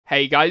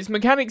Hey guys,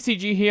 Mechanic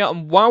CG here,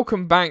 and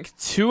welcome back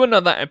to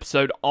another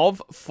episode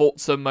of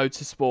Forza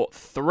Motorsport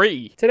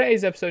 3. Today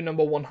is episode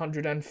number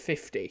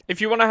 150. If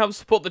you want to help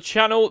support the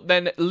channel,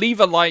 then leave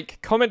a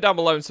like, comment down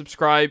below and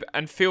subscribe,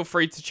 and feel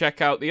free to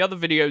check out the other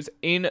videos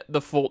in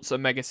the Forza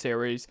Mega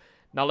Series.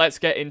 Now let's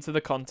get into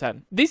the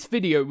content. This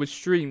video was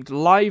streamed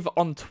live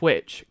on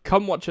Twitch.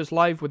 Come watch us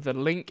live with the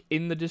link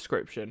in the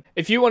description.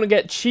 If you want to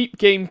get cheap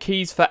game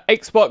keys for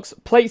Xbox,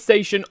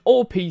 PlayStation,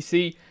 or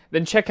PC,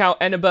 then check out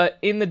Eneba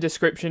in the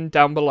description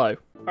down below.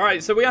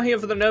 Alright, so we are here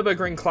for the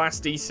Nurburgring Class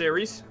D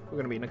series. We're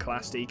going to be in a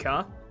Class D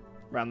car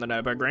around the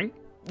Nurburgring.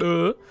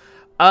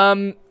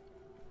 Going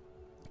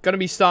to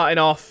be starting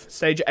off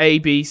stage A,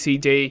 B, C,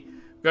 D.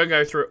 We're going to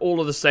go through all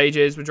of the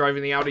stages. We're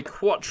driving the Audi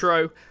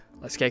Quattro.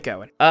 Let's get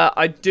going.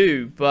 I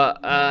do,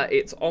 but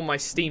it's on my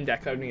Steam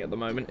Deck only at the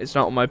moment. It's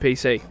not on my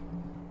PC.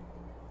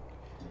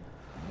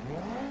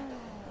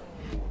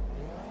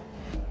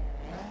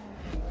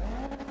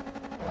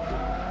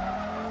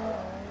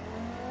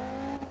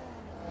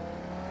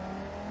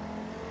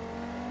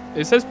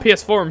 It says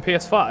PS4 and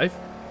PS5.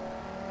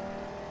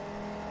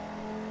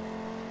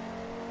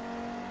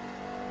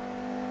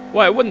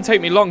 Well, it wouldn't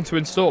take me long to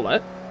install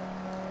it.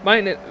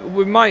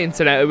 With my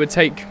internet, it would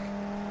take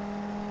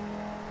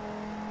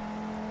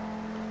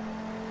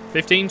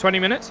 15, 20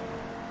 minutes.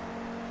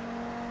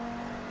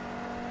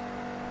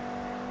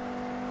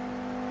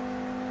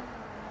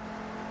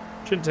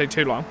 Shouldn't take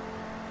too long.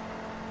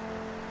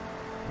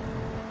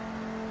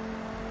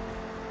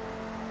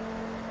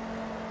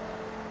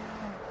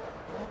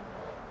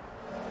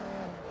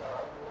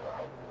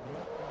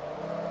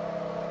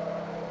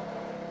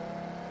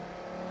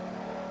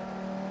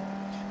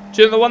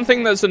 Do you know, the one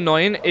thing that's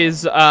annoying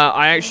is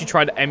I actually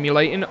tried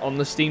emulating on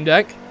the Steam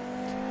Deck.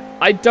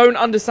 I don't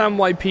understand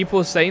why people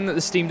are saying that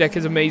the Steam Deck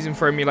is amazing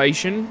for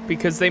emulation,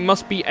 because they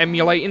must be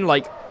emulating,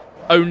 like,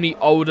 only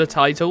older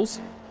titles.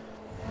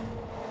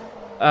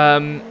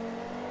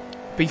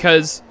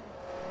 Because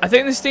I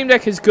think the Steam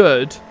Deck is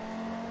good,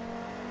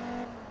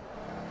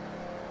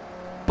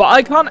 but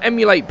I can't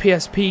emulate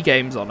PSP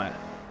games on it.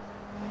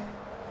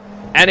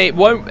 And it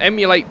won't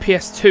emulate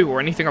PS2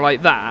 or anything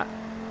like that.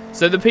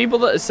 So the people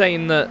that are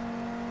saying that,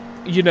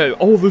 you know,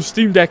 oh, the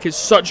Steam Deck is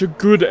such a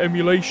good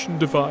emulation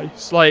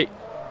device, like,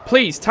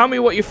 please, tell me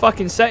what your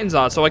fucking settings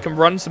are so I can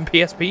run some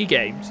PSP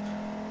games.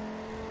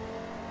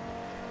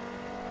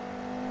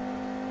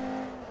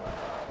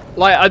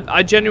 Like,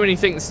 I genuinely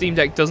think the Steam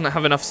Deck doesn't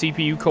have enough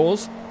CPU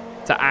cores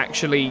to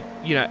actually,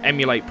 you know,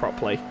 emulate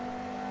properly.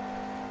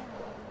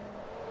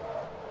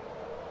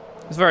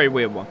 It's a very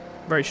weird one.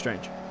 Very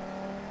strange.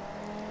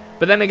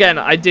 But then again,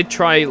 I did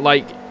try,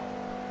 like,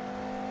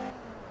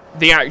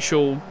 the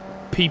actual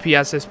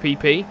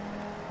PPSSPP.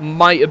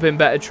 Might have been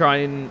better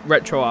trying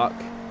RetroArch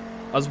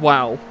as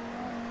well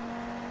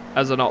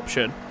as an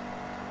option,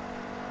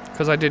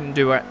 because I didn't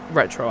do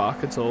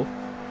RetroArch at all.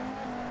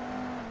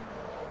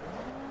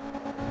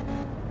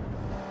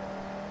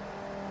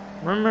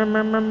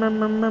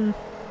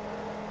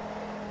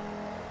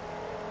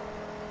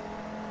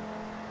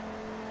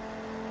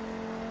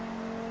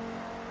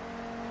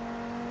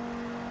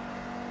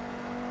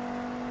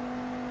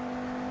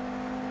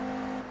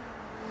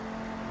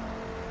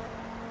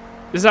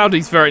 This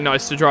Audi's very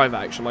nice to drive,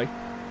 actually.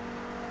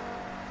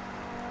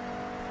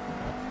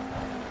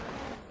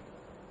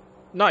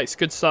 Nice,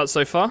 good start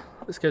so far.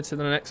 Let's go to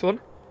the next one.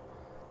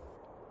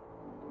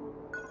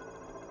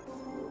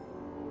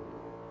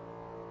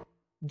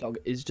 Dog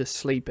is just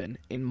sleeping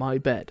in my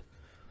bed.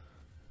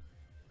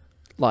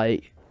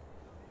 Like,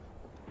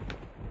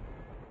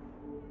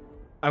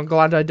 I'm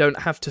glad I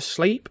don't have to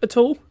sleep at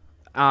all.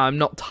 I'm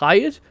not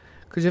tired,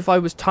 because if I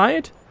was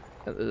tired,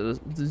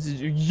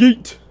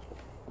 yeet.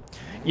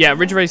 Yeah,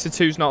 Ridge Racer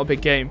 2 is not a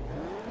big game.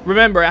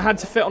 Remember, it had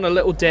to fit on a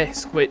little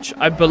disc, which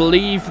I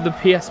believe the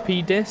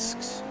PSP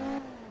discs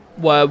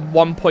were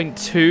 1.2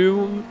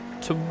 to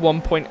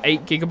 1.8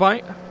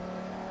 gigabyte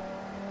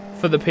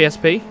for the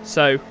PSP.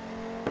 So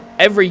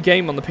every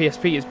game on the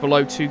PSP is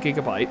below 2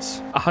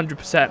 gigabytes,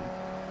 100%.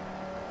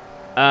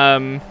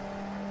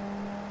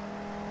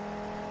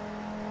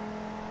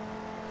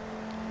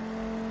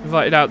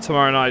 Invited out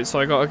tomorrow night, so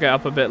I gotta get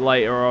up a bit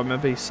later or I'm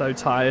gonna be so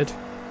tired.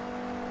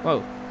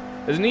 Whoa.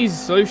 There's an easy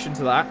solution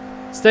to that.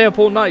 Stay up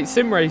all night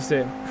sim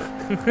racing.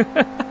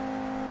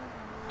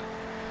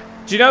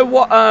 Do you know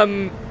what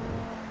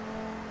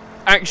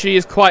actually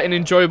is quite an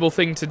enjoyable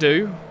thing to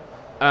do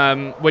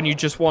when you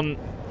just want...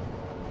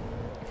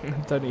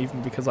 Don't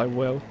even, because I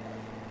will.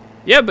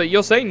 Yeah, but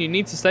you're saying you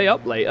need to stay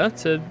up later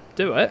to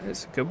do it.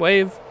 It's a good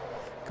way of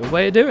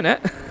doing it.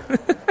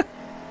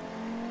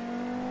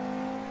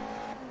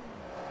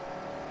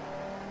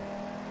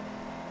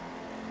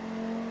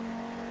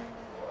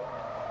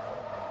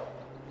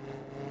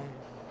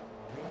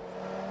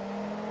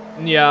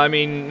 Yeah, I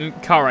mean,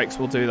 CarX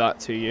will do that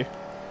to you.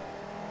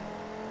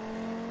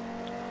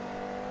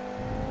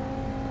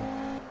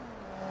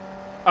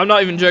 I'm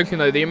not even joking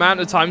though, the amount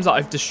of times that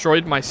I've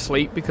destroyed my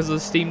sleep because of the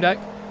Steam Deck.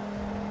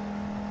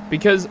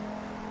 Because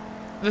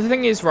the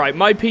thing is, right,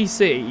 my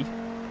PC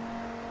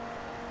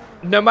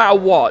no matter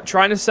what,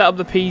 trying to set up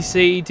the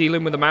PC,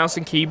 dealing with the mouse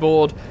and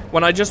keyboard,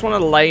 when I just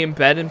want to lay in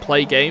bed and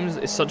play games,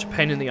 is such a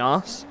pain in the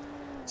ass.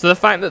 So the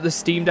fact that the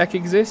Steam Deck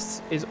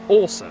exists is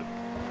awesome.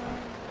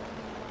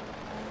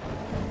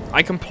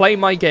 I can play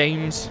my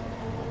games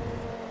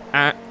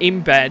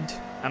in bed,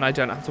 and I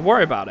don't have to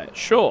worry about it,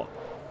 sure.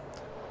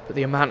 But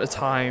the amount of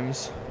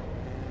times...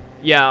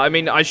 Yeah, I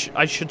mean, I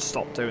should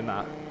stop doing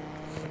that.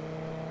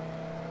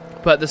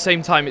 But at the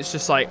same time, it's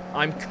just like,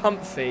 I'm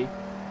comfy,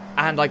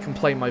 and I can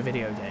play my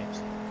video games.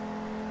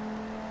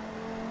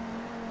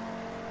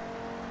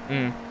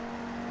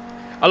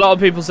 A lot of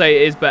people say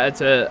it is better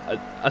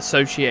to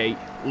associate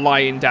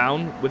lying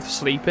down with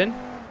sleeping.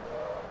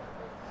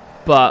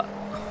 But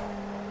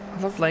I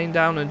love laying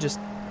down and just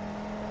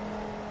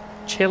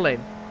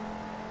chilling.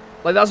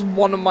 Like, that's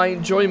one of my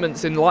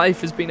enjoyments in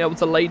life, is being able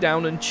to lay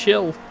down and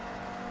chill.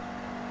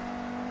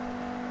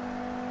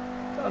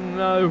 Oh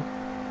no.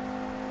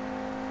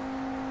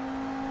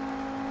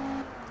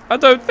 I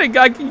don't think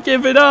I can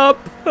give it up.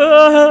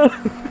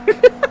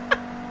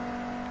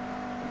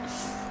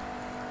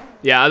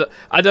 Yeah,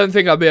 I don't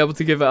think I'll be able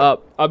to give it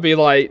up. I'll be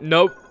like,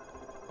 nope.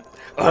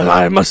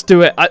 I must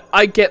do it.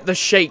 I get the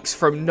shakes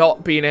from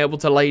not being able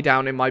to lay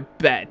down in my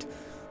bed.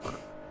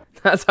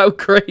 That's how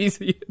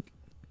crazy.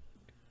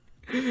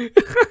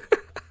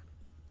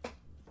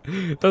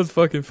 That's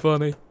fucking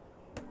funny.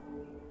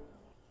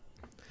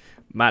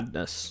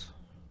 Madness.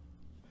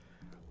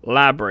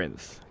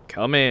 Labyrinth.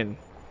 Come in.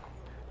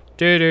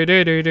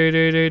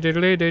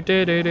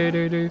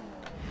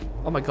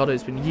 Oh my god,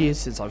 it's been years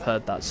since I've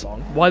heard that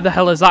song. Why the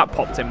hell has that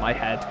popped in my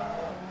head?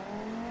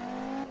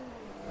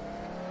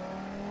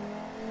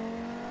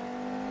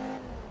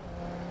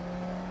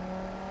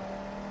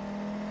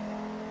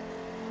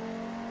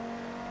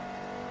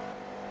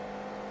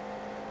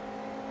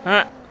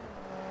 Ah.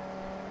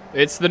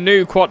 It's the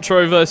new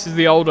Quattro versus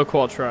the older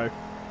Quattro.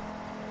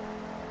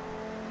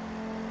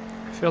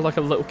 I feel like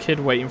a little kid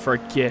waiting for a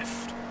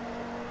gift.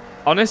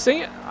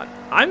 Honestly,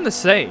 I'm the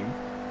same.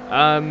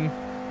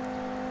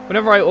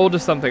 Whenever I order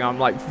something, I'm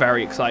like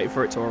very excited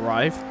for it to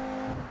arrive.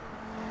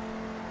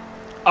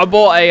 I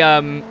bought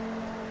a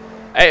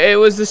it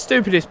was the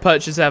stupidest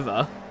purchase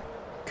ever,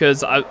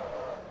 because I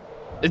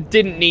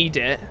didn't need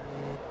it.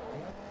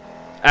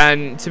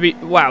 And to be,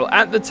 wow,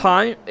 at the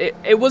time,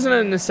 it wasn't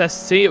a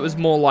necessity. It was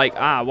more like,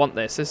 I want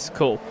this. This is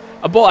cool.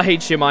 I bought a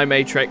HDMI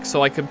matrix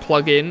so I could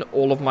plug in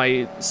all of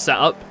my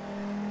setup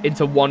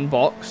into one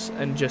box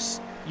and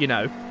just, you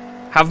know,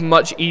 have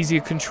much easier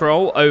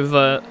control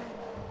over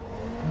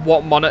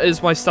what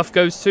monitors my stuff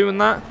goes to and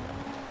that.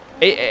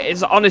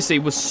 It honestly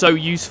was so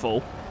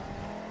useful.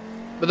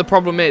 But the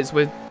problem is,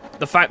 with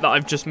the fact that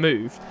I've just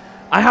moved,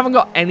 I haven't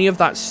got any of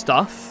that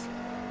stuff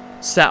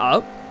set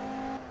up.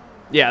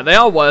 Yeah, they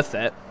are worth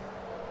it.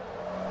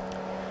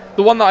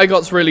 The one that I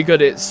got's really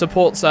good. It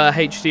supports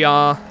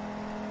HDR,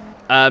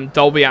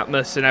 Dolby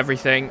Atmos and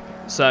everything.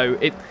 So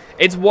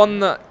it's one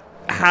that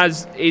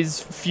is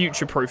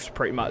future-proofed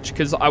pretty much,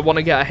 because I want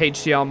to get a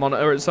HDR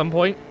monitor at some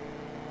point,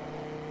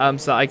 so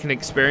that I can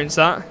experience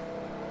that.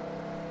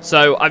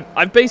 So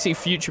I've basically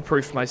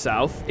future-proofed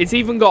myself. It's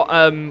even got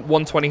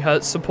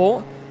 120Hz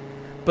support,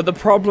 but the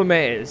problem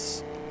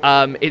is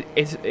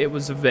it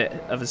was a bit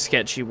of a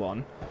sketchy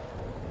one.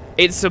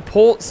 It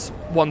supports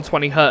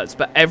 120Hz,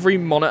 but every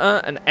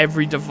monitor and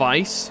every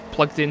device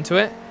plugged into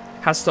it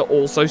has to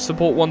also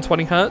support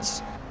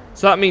 120Hz.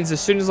 So that means as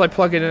soon as I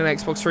plug in an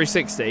Xbox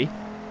 360,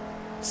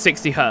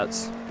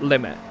 60Hz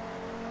limit.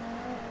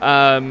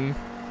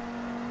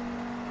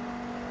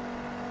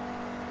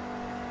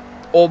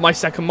 Or my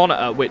second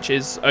monitor, which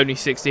is only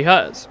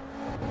 60Hz,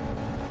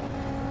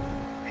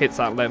 hits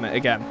that limit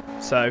again.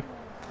 So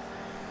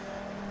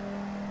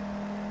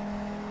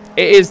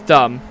it is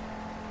dumb.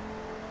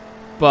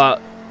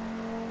 But,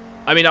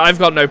 I mean, I've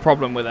got no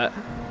problem with it.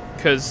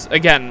 Because,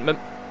 again,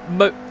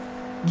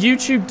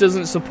 YouTube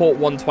doesn't support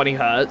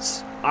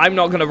 120Hz. I'm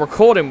not going to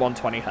record in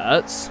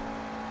 120Hz.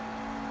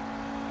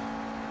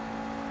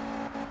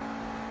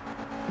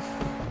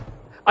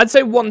 I'd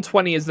say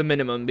 120 is the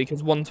minimum,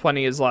 because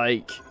 120 is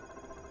like...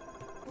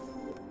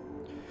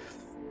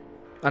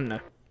 I don't know.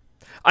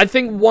 I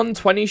think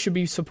 120 should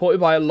be supported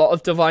by a lot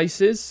of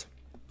devices.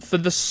 For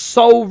the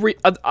sole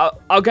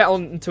I'll get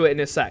on to it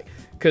in a sec.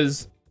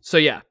 Because... So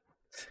yeah,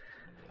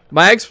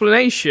 my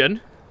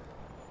explanation,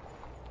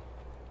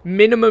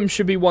 minimum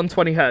should be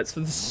 120Hz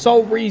for the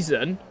sole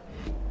reason,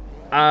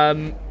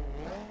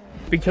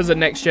 because of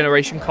next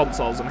generation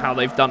consoles and how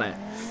they've done it.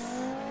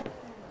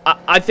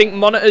 I think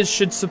monitors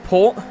should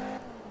support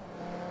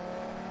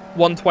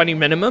 120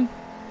 minimum.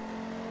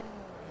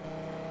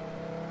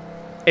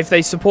 If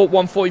they support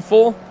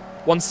 144,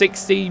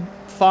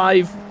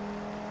 165,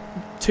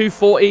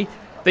 240,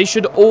 they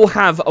should all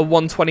have a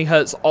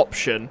 120Hz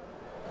option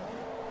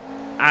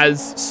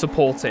as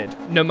supported,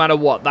 no matter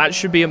what. That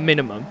should be a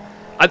minimum.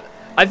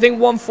 I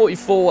think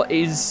 144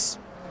 is,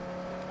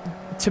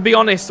 to be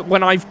honest,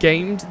 when I've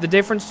gamed, the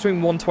difference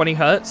between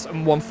 120Hz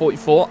and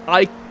 144,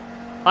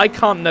 I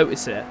can't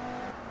notice it.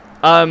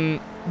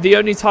 The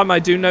only time I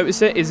do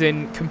notice it is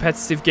in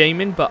competitive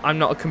gaming, but I'm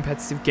not a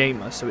competitive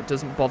gamer, so it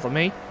doesn't bother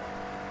me.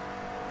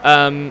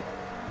 You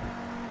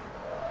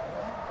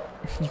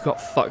got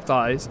fucked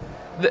eyes.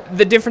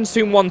 The difference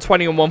between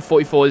 120 and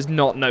 144 is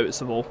not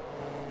noticeable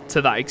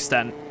to that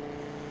extent.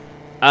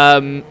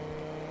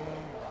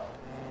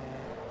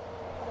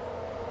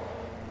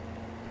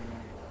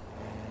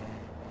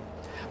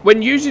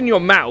 When using your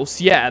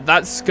mouse, yeah,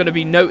 that's going to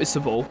be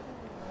noticeable.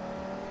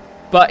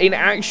 But in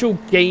actual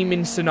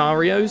gaming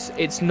scenarios,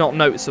 it's not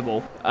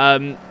noticeable.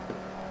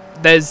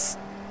 There's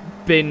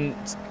been...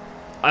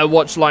 I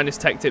watched Linus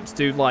Tech Tips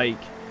do, like,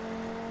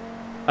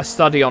 a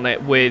study on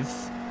it with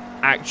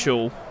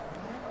actual...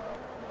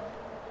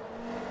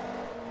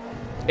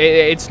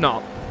 It's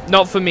not.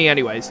 Not for me,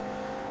 anyways.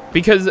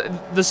 Because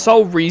the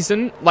sole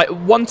reason... Like,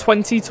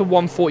 120 to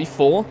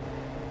 144...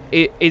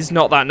 It is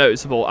not that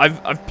noticeable.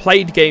 I've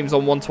played games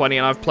on 120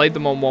 and I've played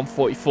them on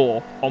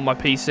 144 on my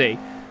PC.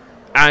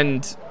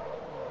 And...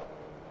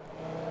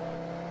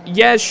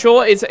 yeah,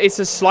 sure, it's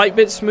a slight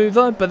bit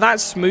smoother, but that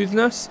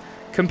smoothness,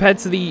 compared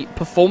to the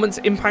performance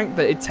impact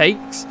that it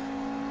takes,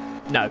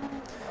 no.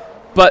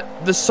 But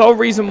the sole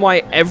reason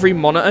why every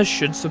monitor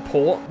should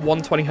support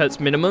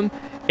 120Hz minimum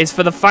is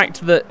for the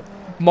fact that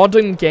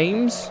modern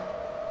games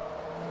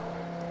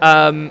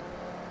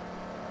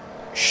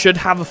should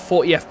have a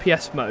 40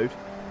 FPS mode.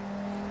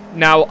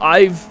 Now,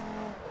 I've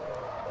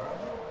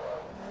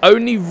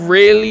only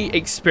really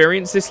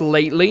experienced this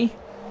lately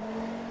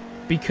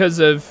because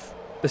of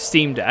the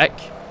Steam Deck,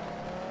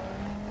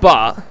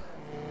 but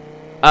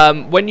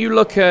when you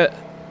look at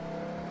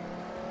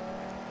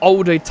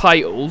older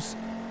titles,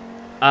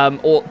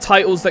 or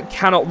titles that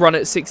cannot run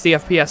at 60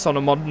 FPS on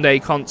a modern day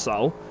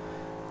console,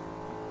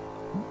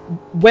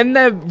 when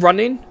they're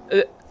running,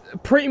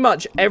 pretty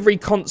much every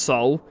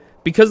console,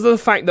 because of the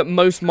fact that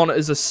most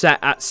monitors are set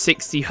at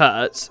 60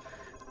 Hz,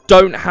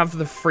 don't have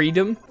the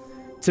freedom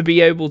to be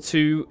able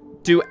to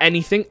do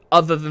anything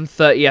other than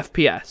 30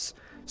 FPS.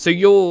 So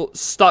you're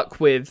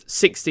stuck with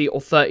 60 or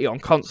 30 on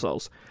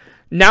consoles.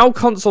 Now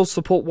consoles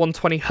support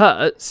 120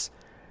 Hz.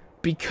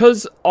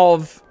 Because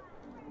of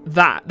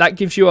that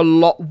gives you a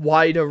lot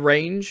wider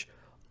range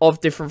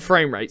of different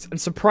frame rates. And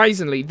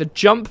surprisingly, the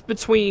jump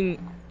between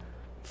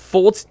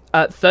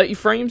 30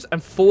 frames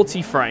and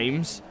 40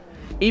 frames,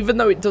 even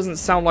though it doesn't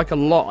sound like a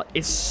lot,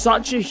 is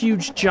such a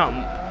huge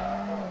jump.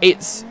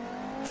 It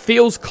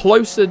feels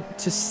closer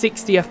to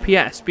 60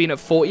 FPS being at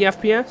 40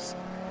 FPS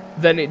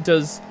than it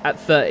does at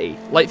 30.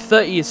 Like,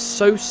 30 is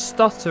so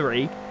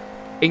stuttery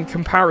in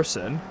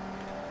comparison.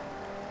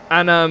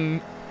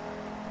 And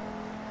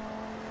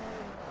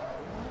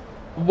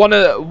one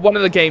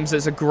of the games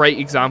that's a great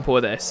example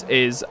of this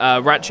is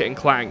Ratchet and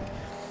Clank,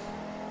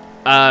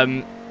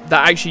 that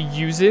actually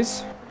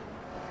uses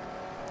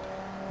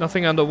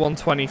nothing under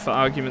 120 for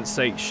argument's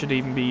sake should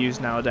even be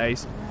used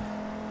nowadays.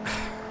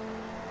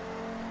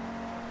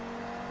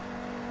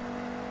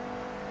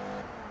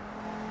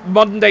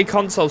 Modern day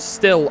consoles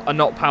still are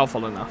not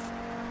powerful enough.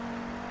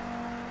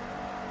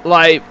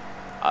 Like,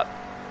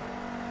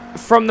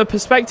 from the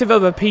perspective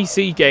of a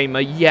PC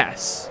gamer,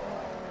 yes.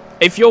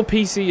 If your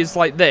PC is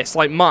like this,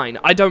 like mine,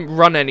 I don't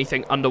run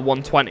anything under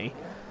 120.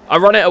 I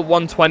run it at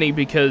 120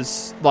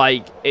 because,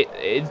 like,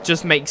 it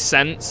just makes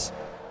sense.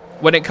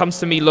 When it comes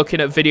to me looking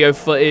at video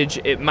footage,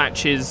 it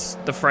matches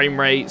the frame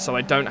rate, so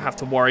I don't have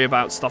to worry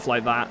about stuff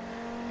like that.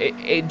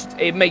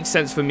 It makes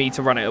sense for me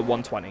to run it at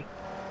 120.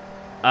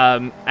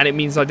 And it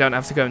means I don't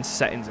have to go into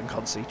settings and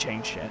constantly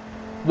change shit.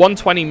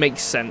 120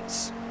 makes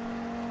sense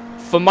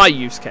for my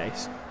use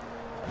case.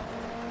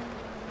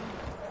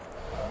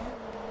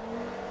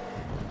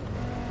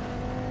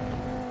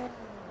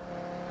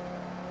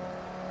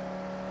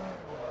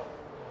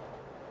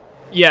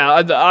 Yeah,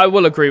 I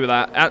will agree with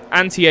that.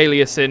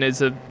 Anti-aliasing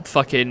is a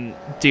fucking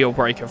deal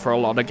breaker for a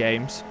lot of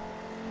games.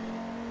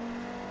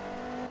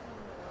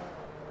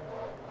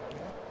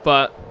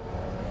 But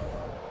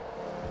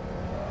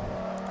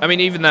I mean,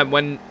 even then,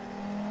 when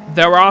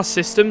there are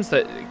systems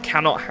that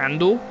cannot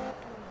handle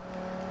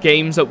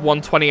games at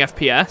 120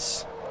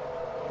 FPS,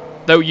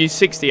 they'll use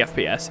 60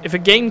 FPS. If a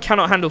game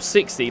cannot handle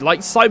 60,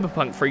 like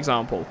Cyberpunk, for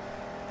example,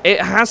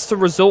 it has to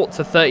resort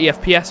to 30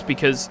 FPS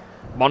because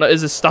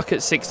monitors are stuck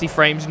at 60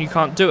 frames and you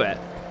can't do it.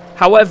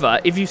 However,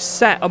 if you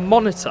set a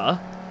monitor,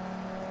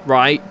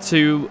 right,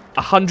 to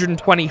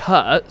 120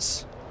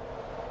 Hertz,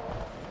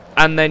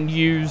 and then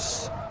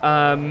use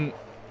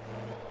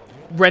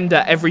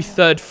render every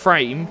third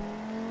frame,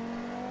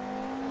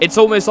 it's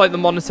almost like the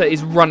monitor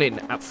is running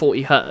at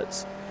 40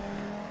 Hertz.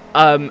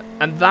 And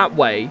that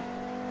way,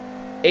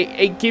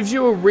 it gives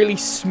you a really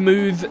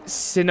smooth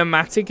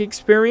cinematic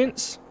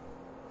experience.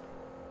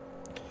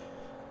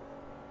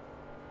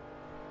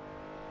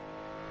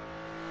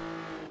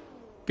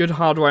 Good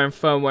hardware and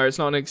firmware. It's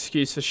not an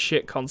excuse for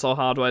shit console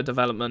hardware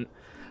development.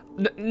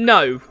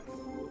 No.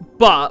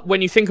 But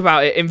when you think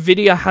about it,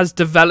 Nvidia has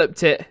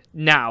developed it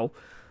now.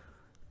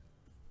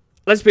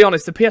 Let's be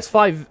honest, the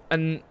PS5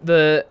 and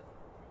the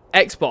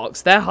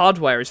Xbox, their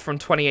hardware is from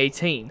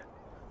 2018.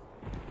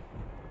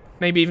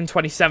 Maybe even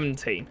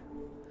 2017.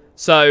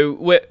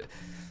 So,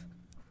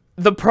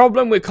 the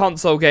problem with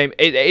console game,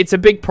 it's a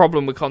big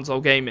problem with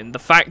console gaming. The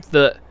fact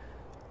that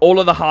all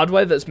of the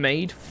hardware that's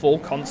made for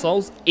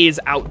consoles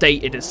is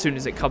outdated as soon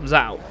as it comes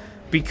out,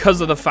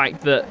 because of the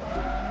fact that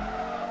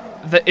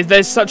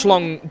there's such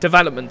long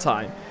development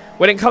time.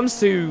 When it comes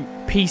to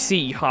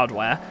PC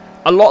hardware,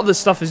 a lot of the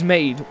stuff is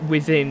made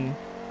within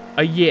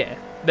a year.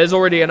 There's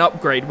already an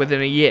upgrade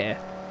within a year.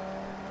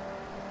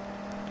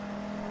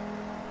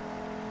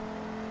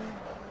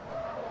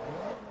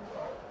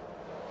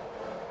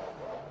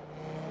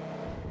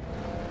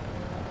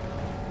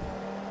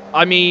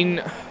 I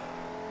mean,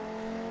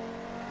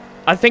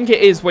 I think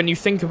it is, when you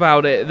think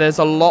about it, there's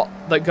a lot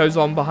that goes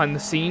on behind the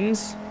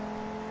scenes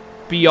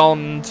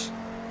beyond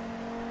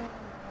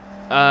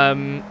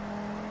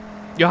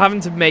you're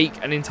having to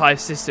make an entire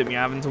system, you're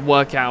having to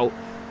work out,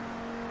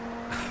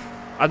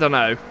 I don't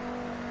know.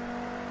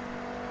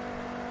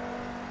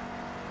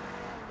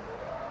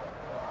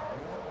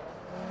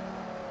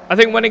 I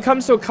think when it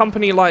comes to a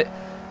company like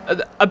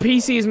a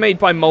PC is made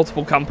by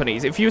multiple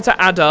companies. If you were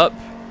to add up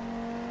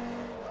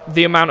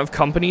the amount of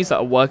companies that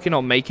are working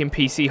on making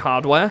PC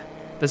hardware,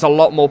 there's a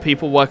lot more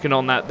people working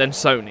on that than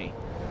Sony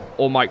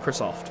or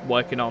Microsoft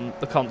working on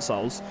the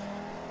consoles.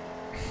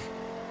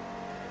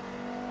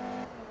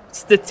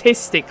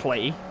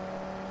 Statistically,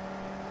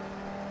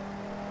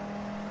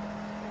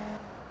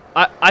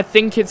 I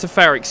think it's a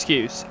fair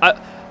excuse.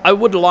 I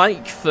would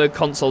like for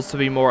consoles to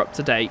be more up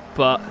to date,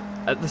 but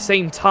at the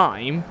same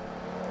time,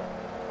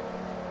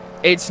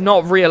 it's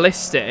not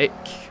realistic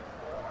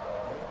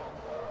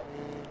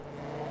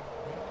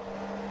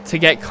to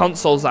get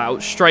consoles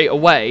out straight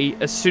away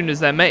as soon as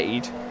they're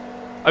made.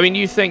 I mean,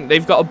 you think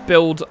they've got to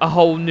build a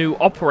whole new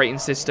operating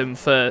system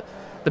for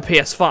the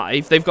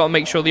PS5. They've got to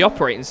make sure the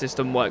operating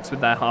system works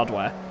with their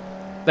hardware.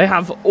 They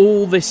have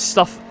all this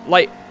stuff,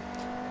 like,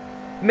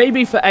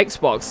 maybe for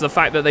Xbox, the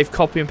fact that they've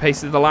copy and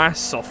pasted the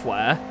last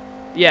software,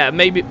 yeah,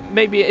 maybe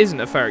it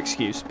isn't a fair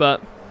excuse,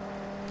 but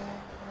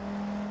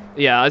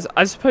yeah,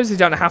 I suppose they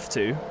don't have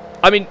to.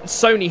 I mean,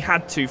 Sony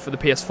had to for the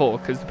PS4,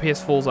 because the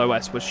PS4's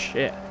OS was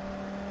shit.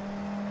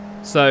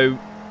 So,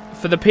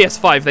 for the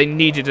PS5, they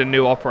needed a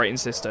new operating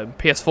system.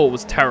 PS4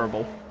 was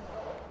terrible.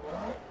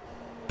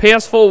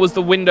 PS4 was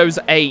the Windows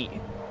 8,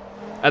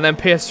 and then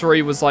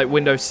PS3 was like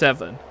Windows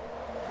 7.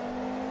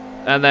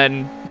 And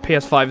then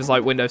PS5 is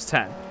like Windows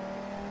 10.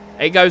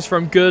 It goes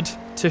from good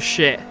to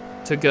shit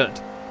to good.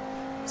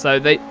 So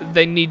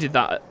they needed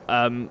that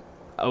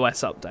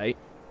OS update.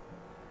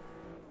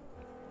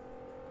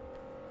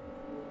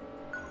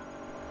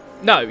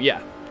 No,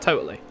 yeah,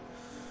 totally.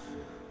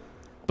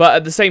 But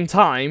at the same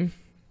time,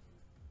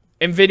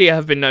 Nvidia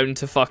have been known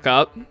to fuck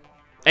up.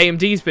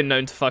 AMD's been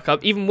known to fuck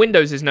up. Even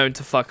Windows is known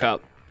to fuck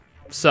up.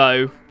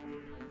 So,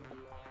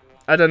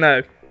 I don't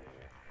know.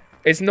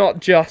 It's not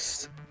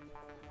just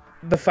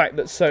the fact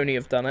that Sony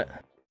have done it.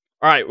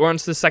 Alright, we're on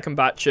to the second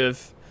batch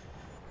of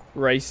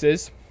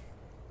races.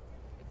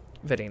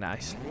 Very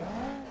nice.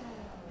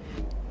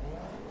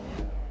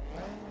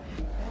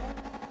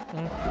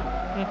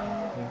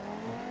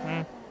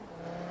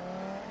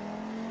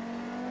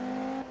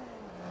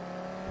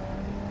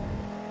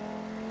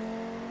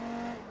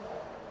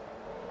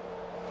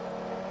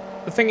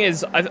 The thing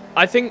is,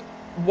 I think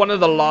one of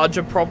the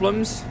larger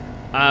problems,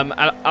 and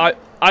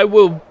I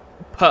will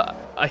put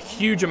a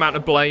huge amount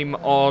of blame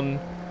on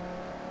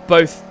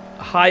both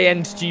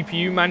high-end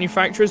GPU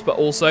manufacturers, but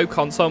also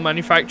console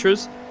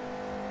manufacturers.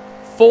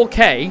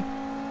 4K,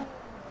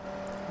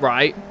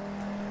 right,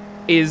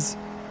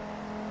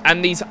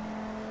 and these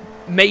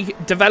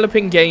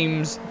developing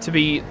games to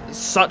be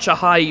such a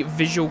high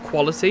visual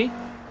quality.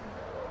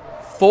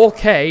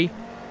 4K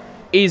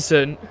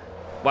isn't,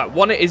 well,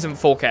 one, it isn't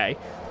 4K.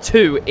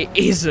 Two, it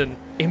isn't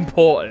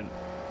important.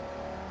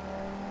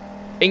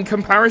 In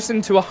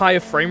comparison to a higher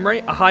frame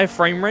rate,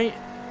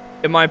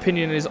 in my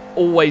opinion, is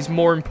always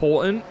more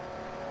important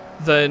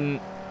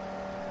than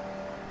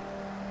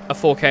a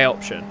 4K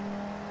option.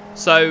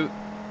 So,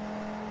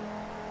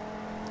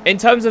 in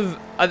terms of,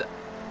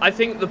 I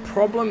think the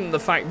problem, the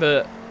fact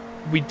that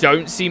we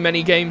don't see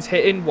many games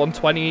hitting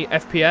 120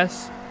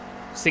 FPS,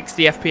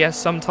 60 FPS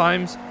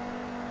sometimes,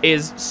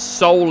 is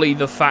solely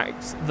the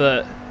fact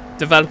that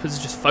developers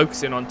are just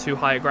focusing on too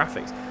high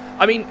graphics.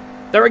 I mean,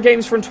 there are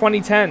games from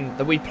 2010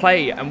 that we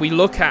play and we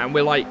look at and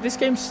we're like, this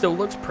game still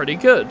looks pretty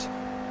good.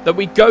 That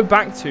we go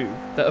back to,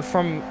 that are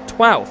from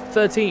 12,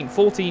 13,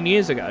 14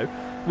 years ago,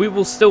 we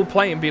will still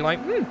play and be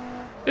like,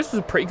 this was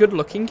a pretty good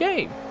looking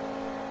game.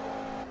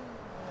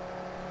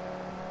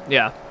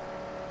 Yeah.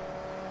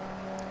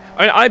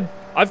 I mean,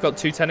 I've got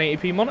two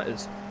 1080p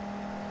monitors.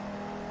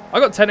 I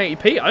got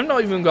 1080p. I've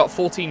not even got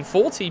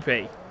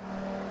 1440p.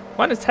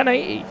 Mine is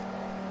 1080.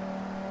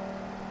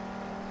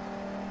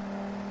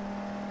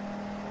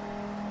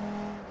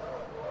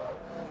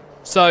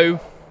 So,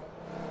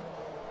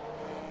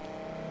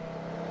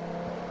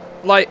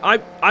 like,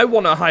 I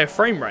want a higher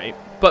frame rate,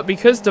 but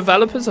because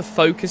developers are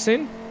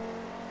focusing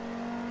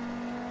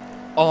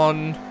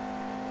on,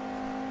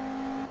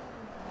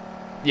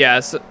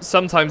 yeah, so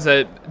sometimes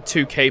they're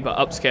 2K but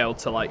upscaled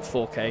to like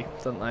 4K,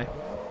 don't they?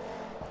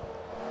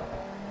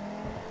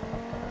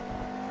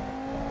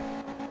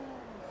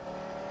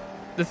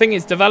 the thing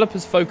is,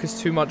 developers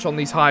focus too much on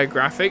these higher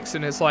graphics,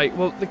 and it's like,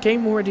 well, the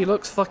game already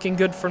looks fucking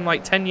good from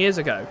like 10 years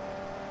ago.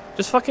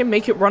 Just fucking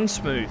make it run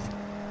smooth.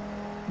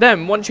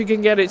 Then, once you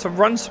can get it to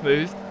run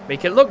smooth,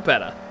 make it look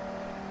better.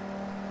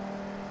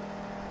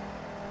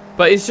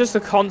 But it's just a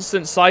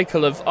constant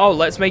cycle of, oh,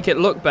 let's make it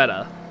look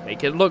better.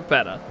 Make it look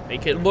better.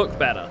 Make it look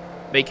better.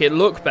 Make it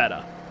look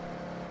better.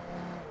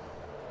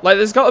 Like,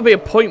 there's got to be a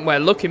point where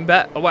looking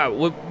better...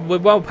 Wow, we're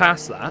well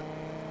past that.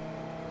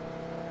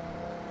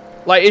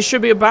 Like, it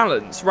should be a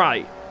balance,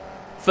 right?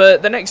 For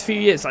the next few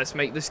years, let's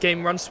make this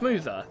game run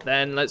smoother.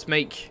 Then let's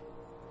make...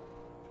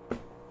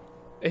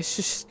 It's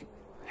just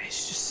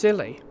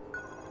silly.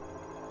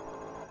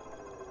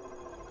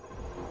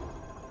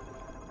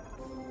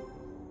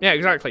 Yeah,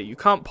 exactly. You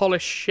can't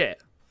polish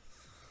shit.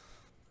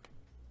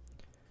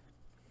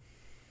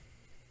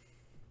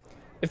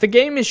 If the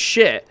game is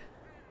shit,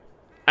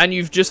 and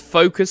you've just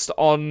focused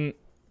on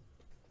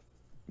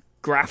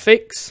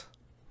graphics,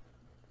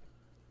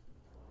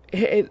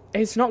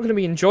 it's not going to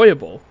be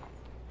enjoyable.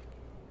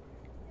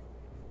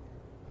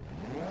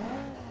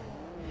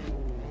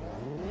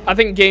 I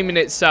think gaming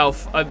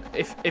itself,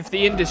 if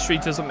the industry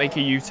doesn't make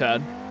a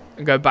U-turn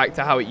and go back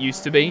to how it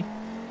used to be,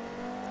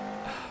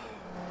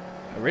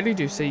 I really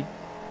do see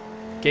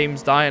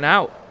games dying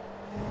out.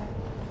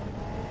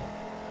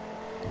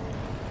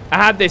 I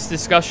had this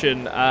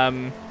discussion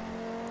a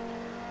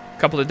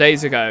couple of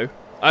days ago.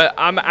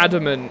 I'm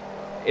adamant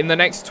in the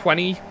next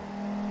 20,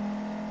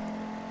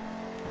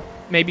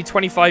 maybe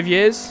 25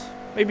 years,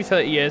 maybe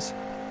 30 years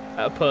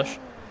at a push.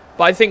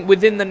 But I think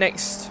within the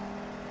next,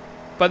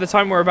 by the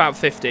time we're about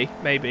 50,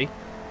 maybe,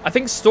 I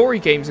think story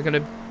games are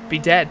going to be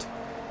dead,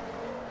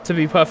 to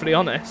be perfectly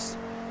honest.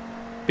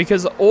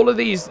 Because all of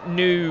these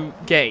new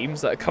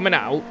games that are coming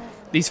out,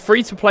 these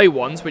free-to-play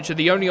ones, which are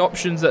the only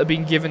options that are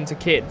being given to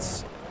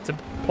kids to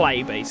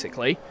play,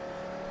 basically,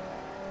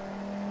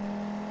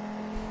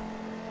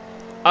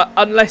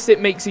 unless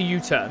it makes a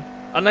U-turn.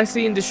 Unless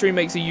the industry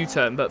makes a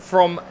U-turn. But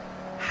from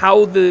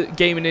how the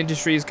gaming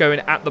industry is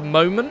going at the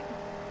moment,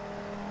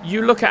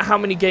 you look at how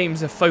many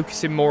games are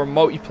focusing more on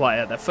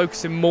multiplayer. They're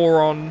focusing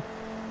more on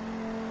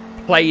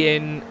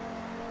playing...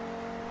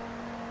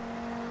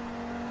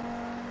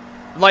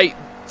 Like,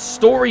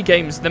 story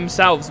games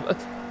themselves,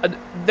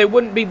 they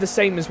wouldn't be the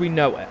same as we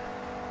know it.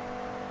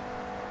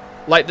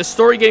 Like, the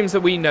story games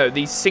that we know,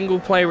 these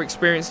single-player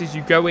experiences,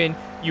 you go in,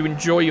 you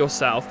enjoy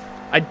yourself,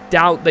 I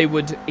doubt they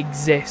would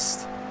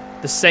exist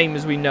the same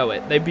as we know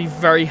it. They'd be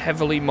very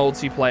heavily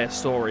multiplayer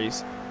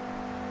stories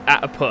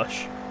at a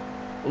push.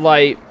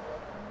 Like,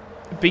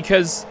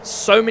 because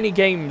so many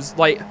games,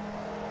 like,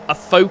 are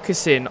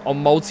focusing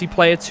on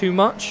multiplayer too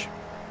much.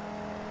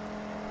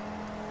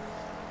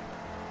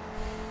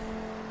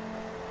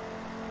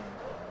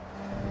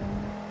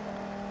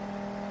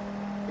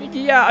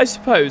 Yeah, I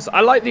suppose.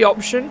 I like the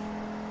option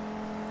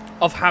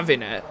of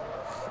having it.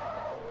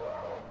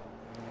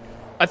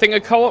 I think a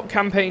co-op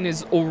campaign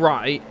is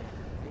alright,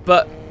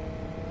 but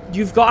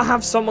you've got to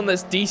have someone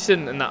that's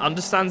decent and that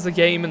understands the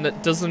game and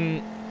that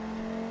doesn't,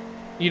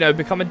 you know,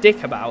 become a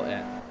dick about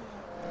it.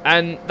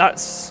 And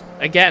that's,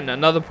 again,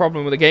 another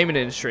problem with the gaming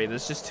industry.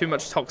 There's just too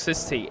much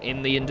toxicity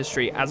in the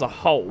industry as a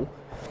whole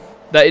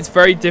that it's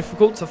very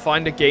difficult to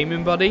find a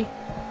gaming buddy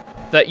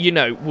that, you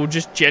know, will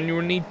just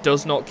genuinely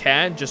does not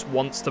care and just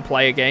wants to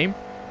play a game.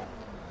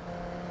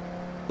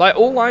 Like,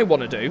 all I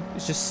want to do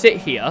is just sit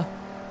here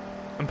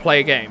and play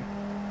a game.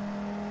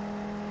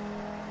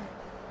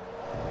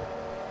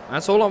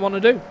 That's all I want to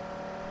do.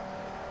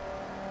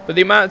 But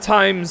the amount of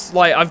times,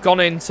 like, I've gone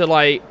into,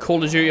 like,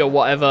 Call of Duty or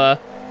whatever,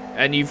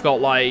 and you've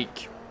got,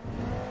 like,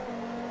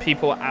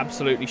 people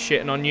absolutely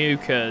shitting on you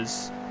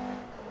because,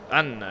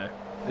 I don't know,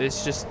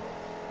 it's just...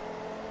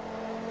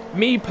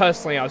 Me,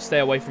 personally, I'll stay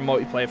away from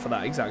multiplayer for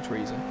that exact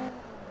reason.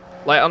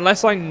 Like,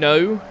 unless I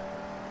know...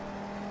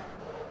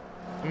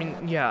 I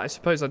mean, yeah, I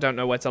suppose I don't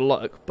know where to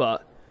look,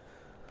 but...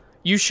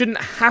 You shouldn't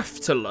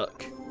have to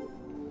look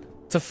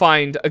to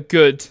find a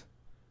good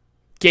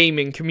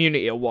gaming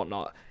community or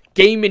whatnot.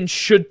 Gaming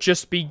should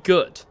just be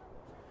good.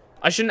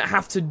 I shouldn't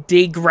have to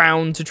dig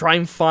around to try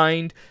and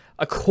find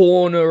a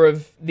corner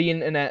of the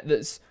internet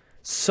that's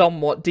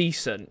somewhat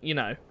decent, you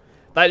know.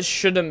 That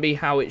shouldn't be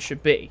how it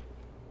should be.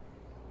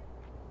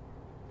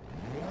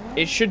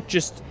 It should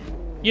just,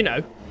 you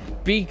know,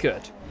 be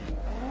good.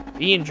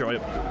 Be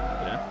enjoyable, you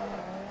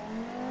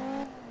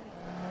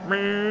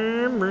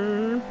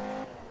know.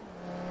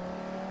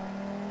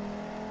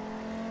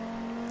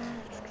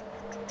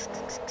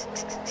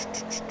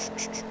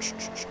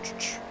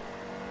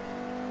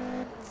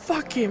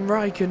 Fucking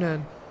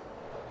Raikkonen.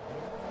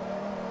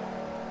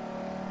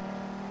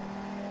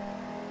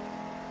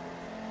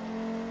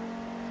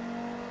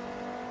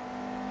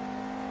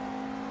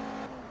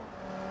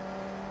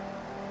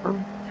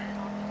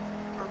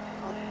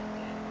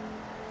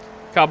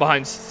 Car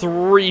behind's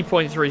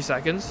 3.3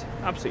 seconds.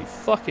 Absolutely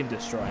fucking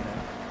destroying it.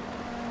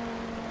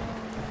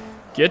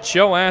 Get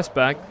your ass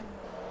back.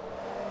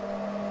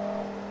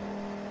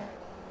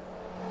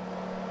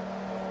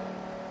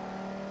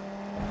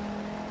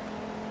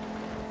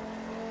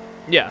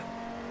 Yeah.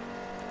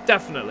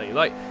 Definitely.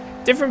 Like,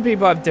 different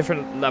people have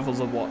different levels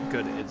of what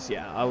good is.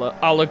 Yeah,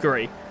 I'll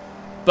agree.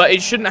 But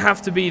it shouldn't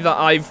have to be that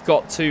I've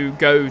got to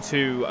go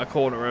to a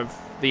corner of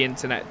the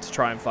internet to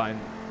try and find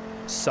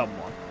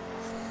someone.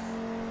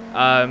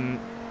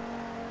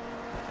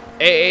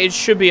 It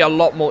should be a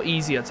lot more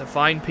easier to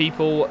find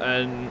people,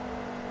 and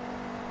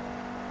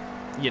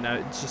you know,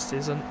 it just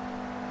isn't.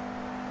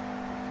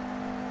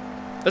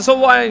 That's all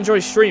why I enjoy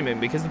streaming,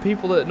 because the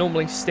people that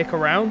normally stick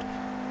around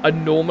are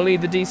normally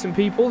the decent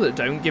people that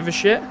don't give a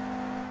shit.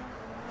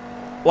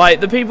 Like,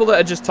 the people that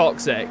are just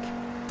toxic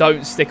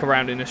don't stick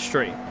around in a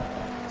stream.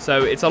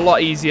 So it's a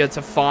lot easier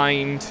to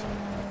find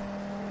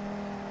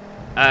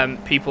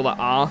people that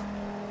are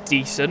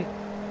decent.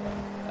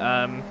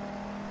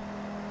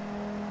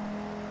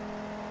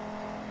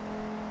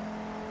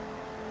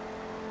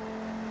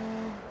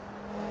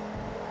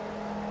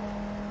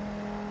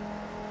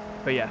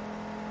 But yeah.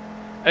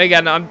 And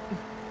again, I'm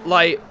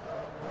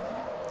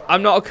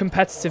not a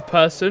competitive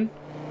person.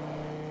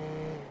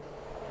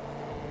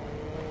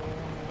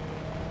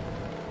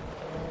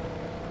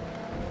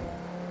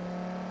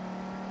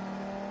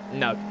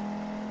 No.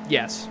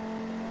 Yes.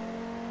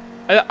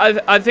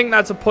 I think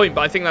that's a point,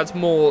 but I think that's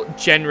more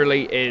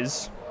generally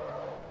is...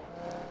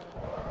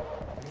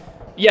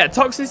 Yeah,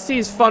 toxicity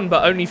is fun,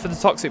 but only for the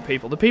toxic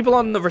people. The people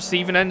on the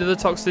receiving end of the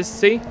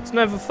toxicity, it's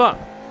never fun.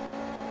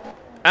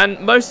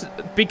 And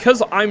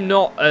because I'm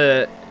not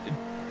a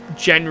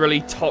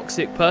generally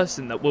toxic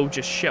person that will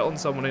just shit on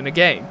someone in a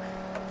game,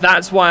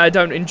 that's why I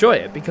don't enjoy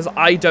it, because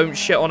I don't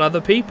shit on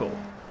other people.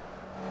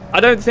 I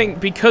don't think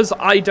because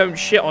I don't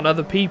shit on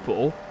other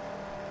people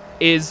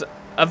is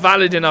a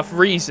valid enough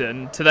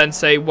reason to then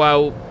say,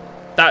 well,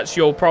 that's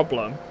your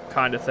problem,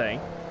 kind of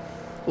thing.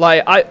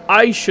 Like,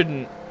 I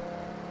shouldn't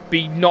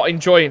be not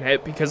enjoying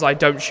it because I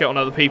don't shit on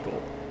other people.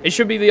 It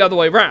should be the other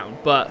way around,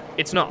 but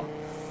it's not.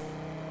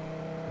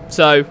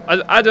 So,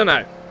 I don't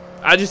know.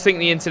 I just think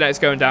the internet's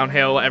going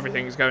downhill.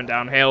 Everything's going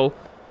downhill.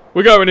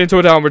 We're going into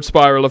a downward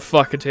spiral of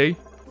fuckity.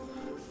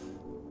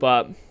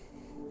 But,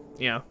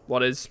 you know,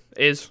 what is,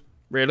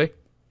 really.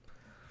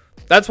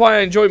 That's why I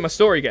enjoy my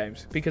story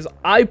games. Because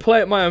I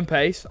play at my own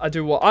pace. I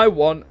do what I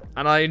want,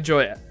 and I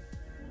enjoy it.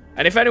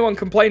 And if anyone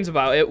complains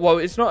about it, well,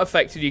 it's not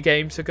affected your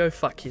game, so go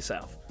fuck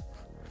yourself.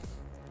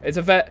 It's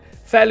a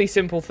fairly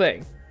simple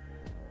thing.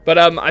 But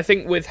I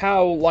think with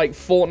how, like,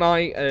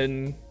 Fortnite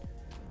and...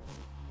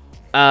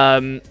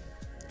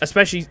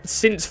 especially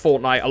since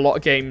Fortnite, a lot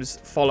of games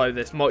follow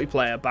this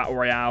multiplayer battle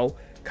royale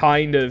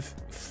kind of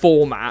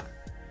format.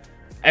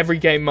 Every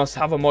game must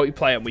have a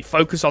multiplayer, and we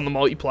focus on the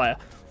multiplayer.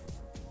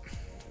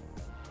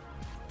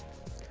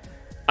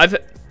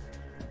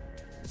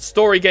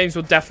 Story games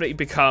will definitely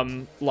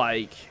become,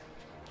 like,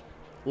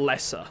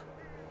 lesser.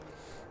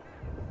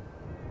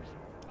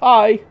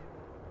 Hi.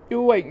 You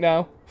awake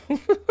now?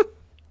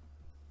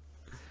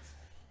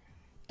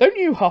 Don't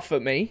you huff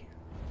at me.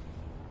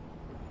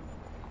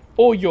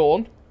 Or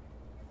yawn.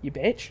 You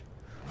bitch.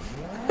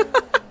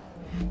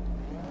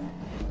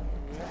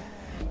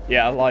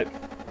 Yeah, like...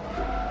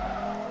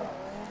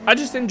 I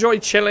just enjoy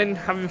chilling,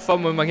 having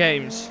fun with my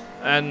games.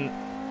 And,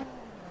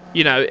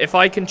 you know, if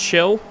I can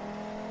chill...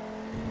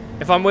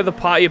 If I'm with a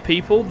party of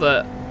people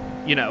that,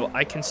 you know,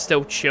 I can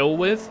still chill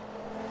with...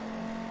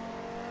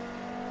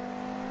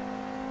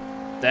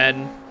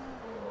 then...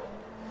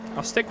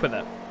 I'll stick with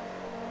it.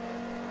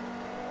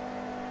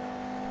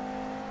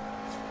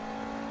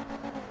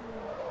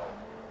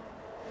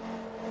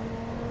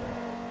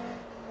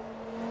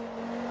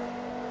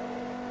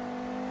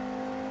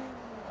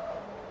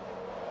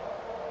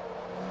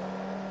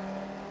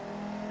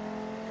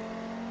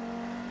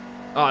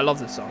 Oh, I love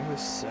this song.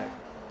 This is sick.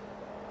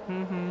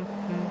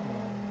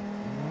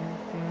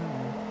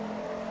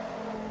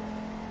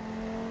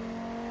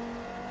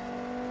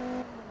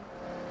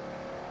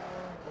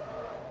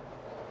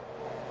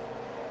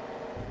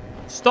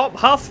 Stop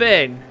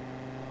huffing!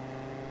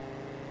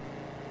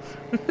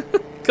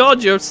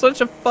 God, you're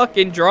such a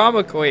fucking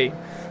drama queen.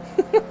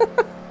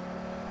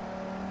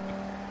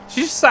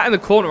 She just sat in the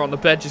corner on the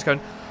bed just going...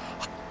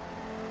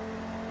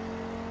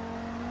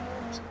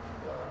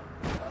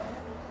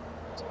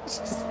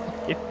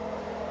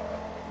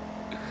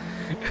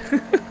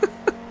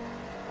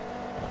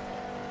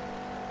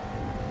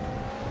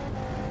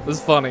 That's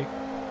funny.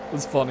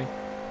 That's funny.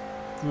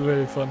 It's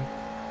very funny.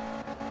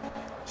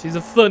 She's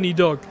a funny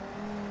dog.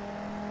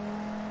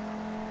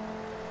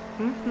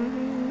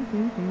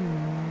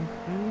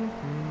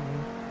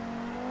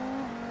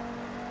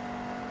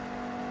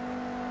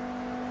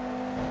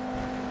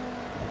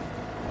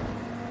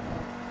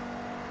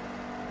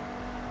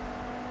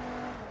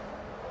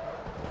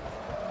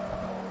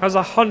 Has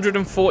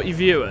 140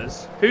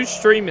 viewers. Who's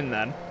streaming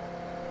then?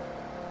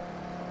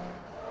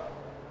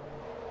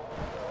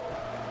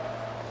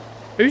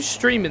 Who's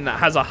streaming that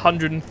has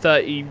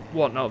 130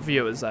 whatnot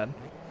viewers then?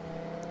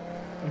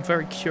 I'm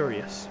very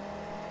curious.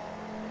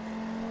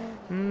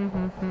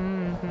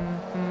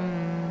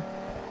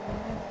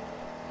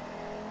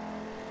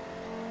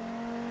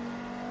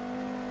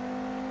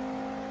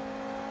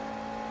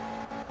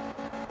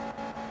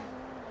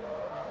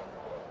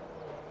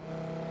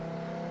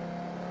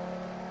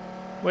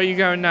 Where are you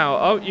going now?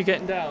 Oh, you're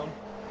getting down.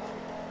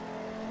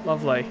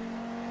 Lovely.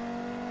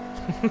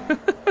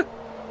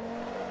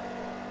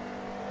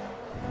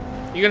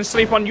 You're going to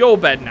sleep on your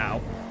bed now?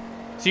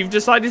 So you've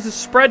decided to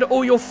spread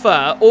all your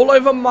fur all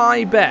over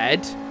my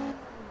bed.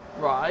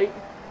 Right.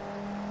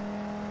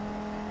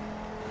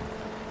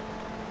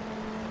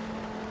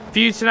 For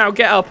you to now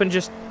get up and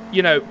just,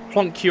 you know,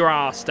 plonk your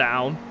ass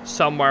down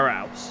somewhere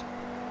else.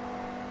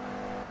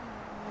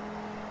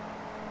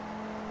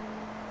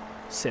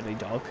 Silly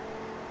dog.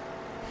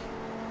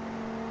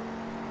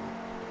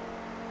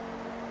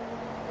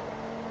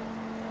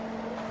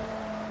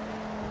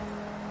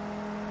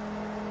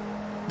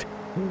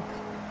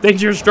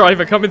 Dangerous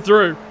driver coming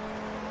through.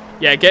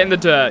 Yeah, get in the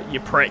dirt, you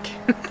prick.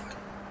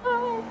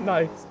 Oh,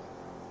 nice.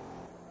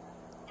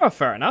 Oh,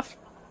 fair enough.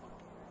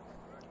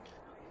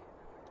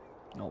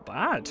 Not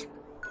bad.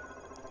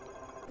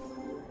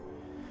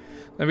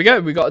 There we go.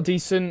 We got a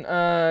decent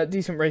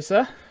race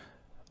there.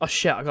 Oh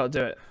shit, I gotta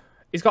do it.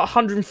 He's got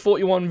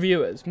 141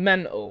 viewers.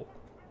 Mental.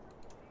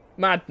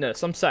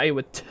 Madness. I'm sat here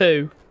with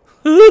 2.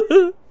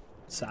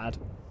 Sad.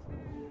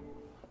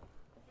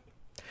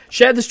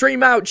 Share the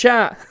stream out,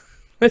 chat.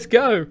 Let's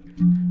go.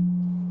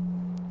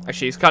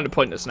 Actually, it's kind of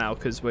pointless now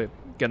because we're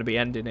going to be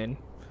ending in,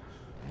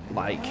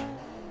 like,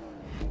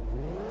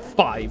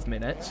 5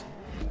 minutes.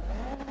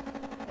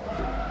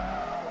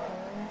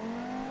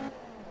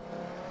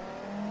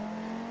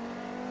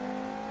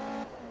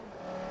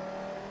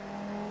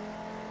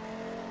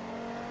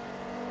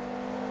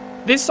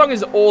 This song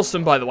is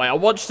awesome, by the way. I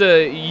watched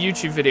a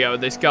YouTube video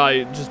of this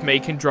guy just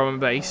making drum and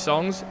bass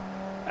songs,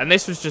 and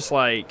this was just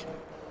like,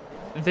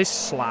 this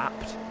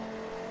slapped.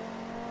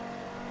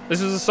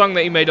 This was a song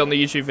that he made on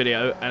the YouTube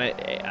video, and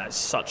it has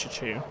such a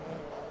tune.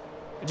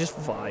 It just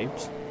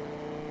vibes.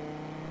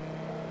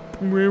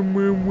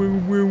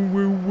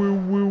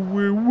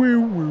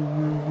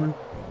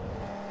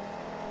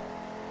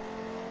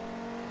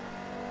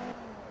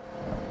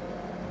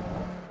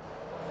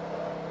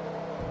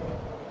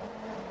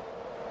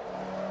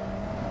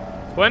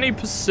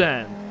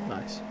 20%.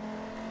 Nice.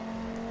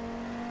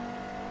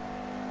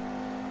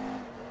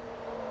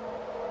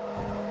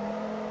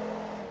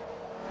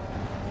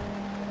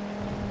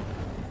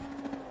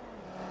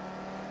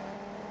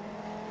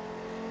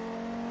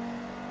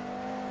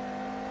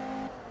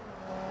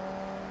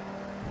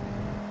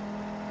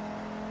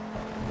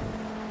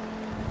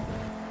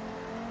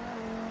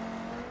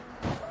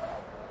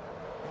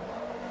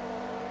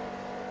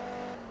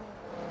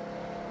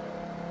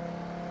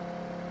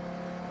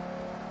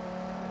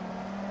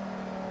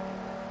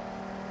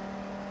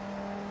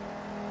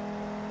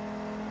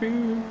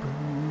 Boom,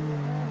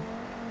 boom,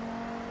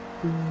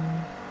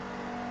 boom.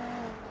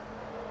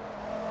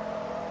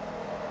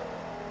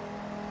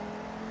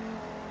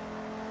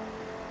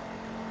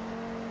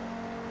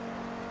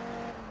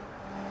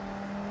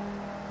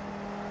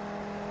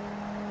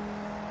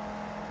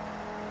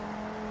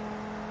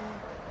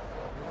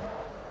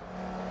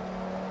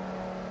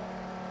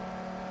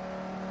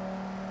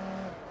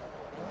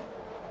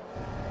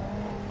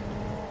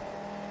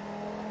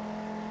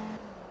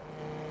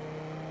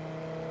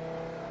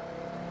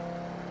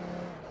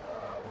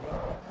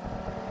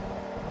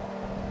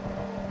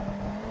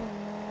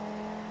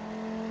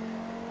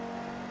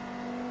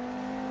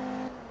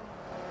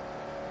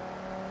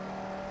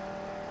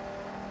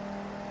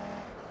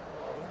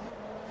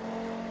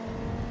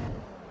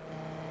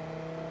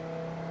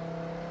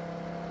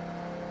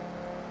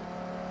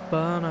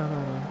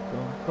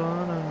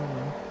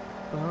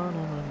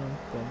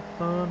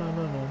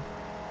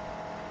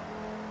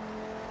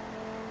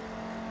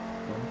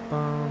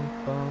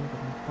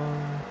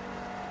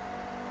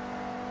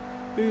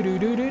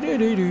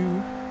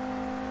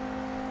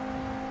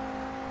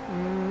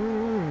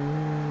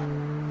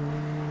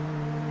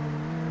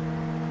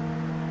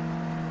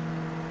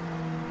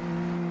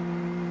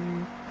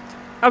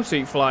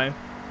 Absolute flying.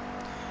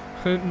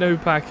 No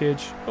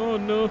package. Oh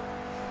no.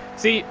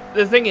 See,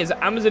 the thing is,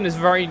 Amazon is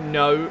very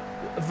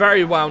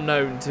well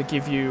known to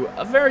give you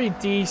a very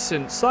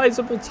decent,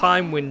 sizable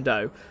time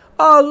window.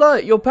 Oh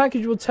look, your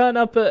package will turn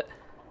up at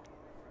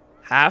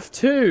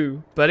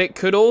 2:30, but it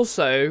could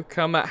also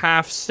come at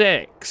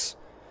 6:30.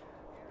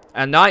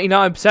 And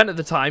 99% of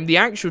the time, the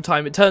actual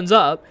time it turns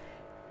up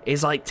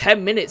is like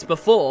 10 minutes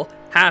before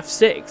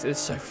 6:30. It's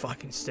so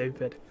fucking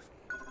stupid.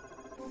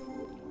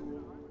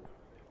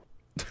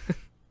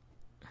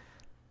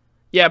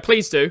 Yeah,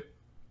 please do.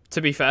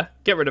 To be fair,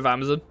 get rid of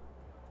Amazon.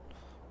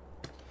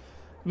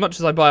 As much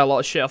as I buy a lot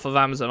of shit off of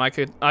Amazon, I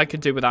could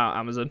do without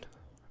Amazon.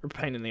 They're a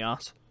pain in the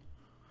ass.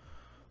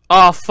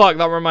 Oh fuck,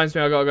 that reminds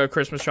me I gotta go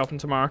Christmas shopping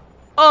tomorrow.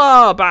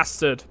 Oh,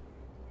 bastard.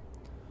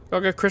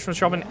 Gotta go Christmas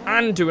shopping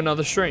and do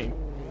another stream.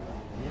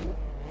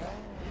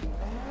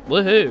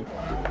 Woohoo.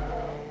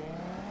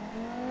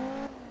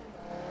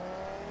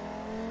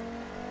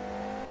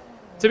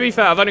 To be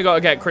fair, I've only got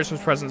to get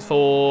Christmas presents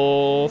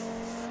for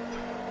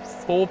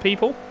 4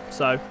 people,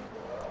 so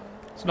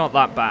it's not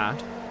that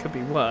bad. Could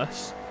be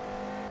worse.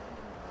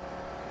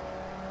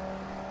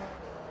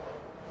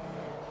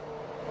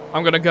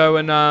 I'm gonna go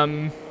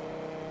and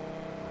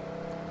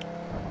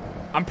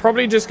I'm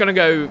probably just going to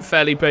go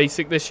fairly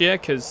basic this year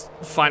because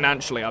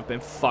financially I've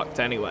been fucked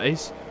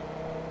anyways.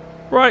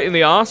 Right in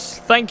the arse.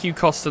 Thank you,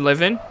 cost of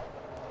living.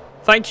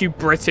 Thank you,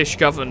 British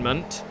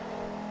government.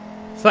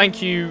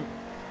 Thank you,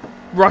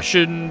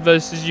 Russian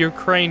versus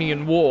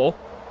Ukrainian war.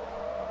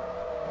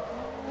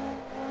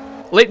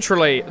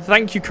 Literally,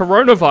 thank you,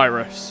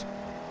 coronavirus.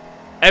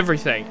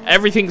 Everything.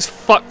 Everything's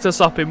fucked us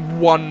up in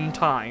one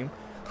time.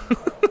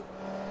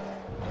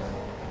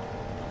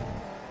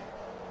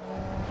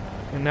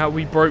 And now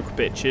we broke,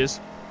 bitches.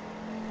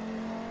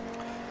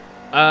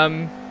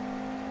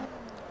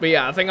 But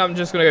yeah, I think I'm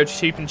just gonna go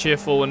cheap and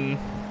cheerful and...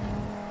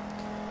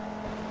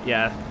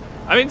 Yeah.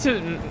 I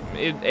mean,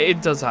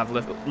 it does have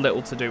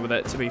little to do with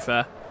it, to be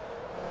fair.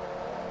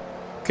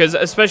 Because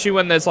especially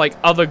when there's, like,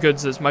 other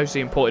goods that's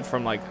mostly imported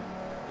from, like...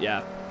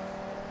 Yeah.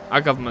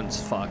 Our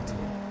government's fucked.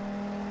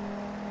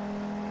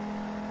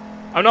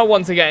 I'm not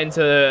one to get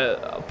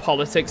into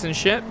politics and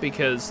shit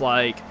because,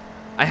 like,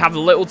 I have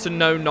little to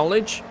no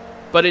knowledge.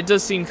 But it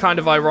does seem kind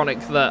of ironic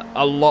that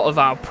a lot of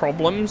our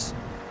problems,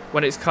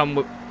 when it's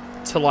come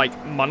to,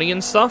 like, money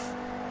and stuff,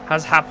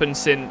 has happened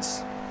since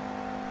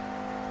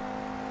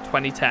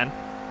 2010.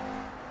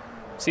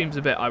 Seems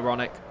a bit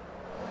ironic.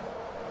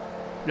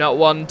 Not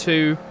one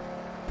to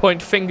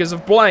point fingers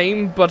of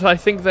blame, but I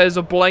think there's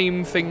a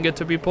blame finger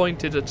to be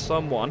pointed at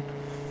someone.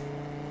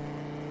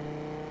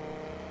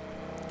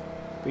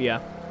 But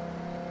yeah.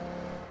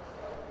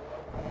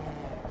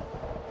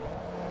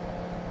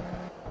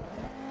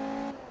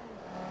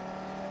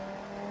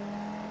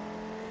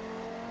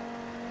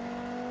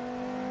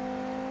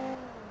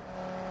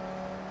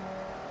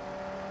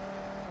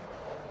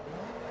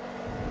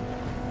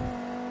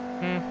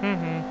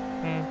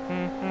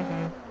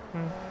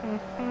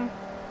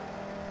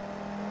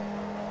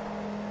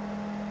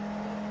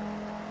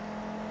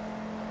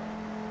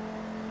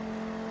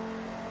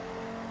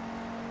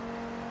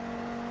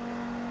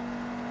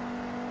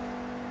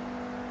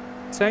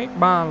 Take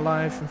my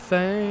life and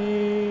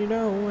fade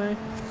away.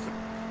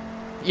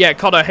 Yeah,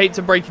 Cod, I hate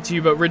to break it to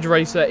you, but Ridge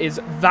Racer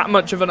is that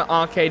much of an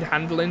arcade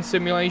handling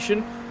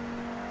simulation.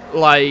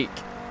 Like,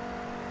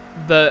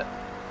 that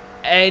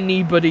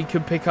anybody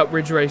could pick up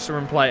Ridge Racer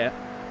and play it.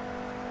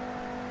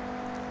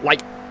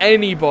 Like,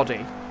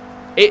 anybody.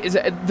 It is,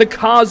 the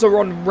cars are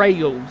on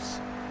rails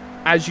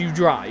as you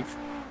drive.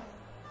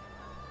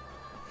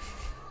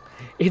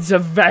 It's a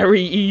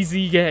very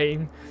easy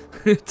game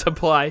to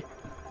play.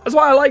 That's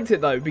why I liked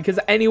it, though, because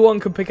anyone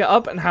can pick it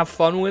up and have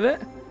fun with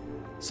it.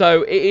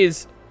 So, it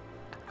is,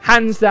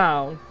 hands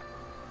down,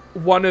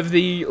 one of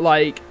the,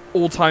 like,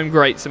 all-time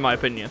greats, in my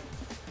opinion.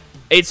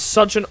 It's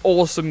such an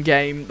awesome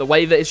game. The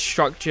way that it's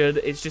structured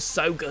is just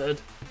so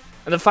good.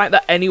 And the fact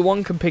that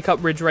anyone can pick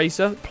up Ridge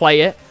Racer, play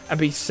it, and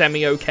be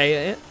semi-okay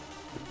at it,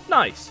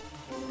 nice.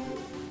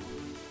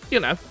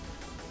 You know,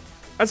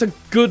 that's a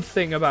good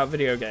thing about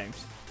video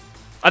games.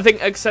 I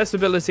think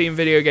accessibility in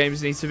video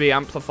games needs to be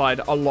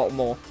amplified a lot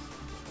more.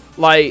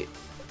 Like,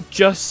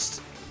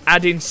 just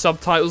adding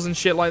subtitles and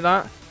shit like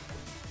that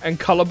and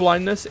color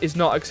blindness is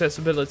not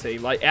accessibility.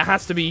 Like, it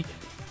has to be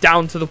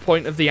down to the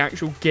point of the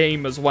actual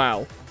game as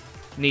well.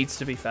 Needs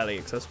to be fairly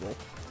accessible.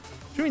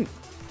 What do you mean?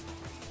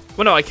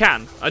 Well, no, I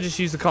can. I just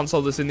use the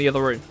console that's in the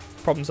other room.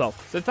 Problem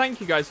solved. So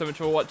thank you guys so much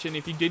for watching.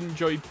 If you did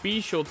enjoy,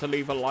 be sure to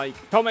leave a like,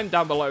 comment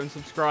down below and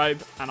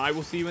subscribe, and I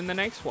will see you in the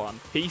next one.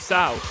 Peace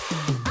out.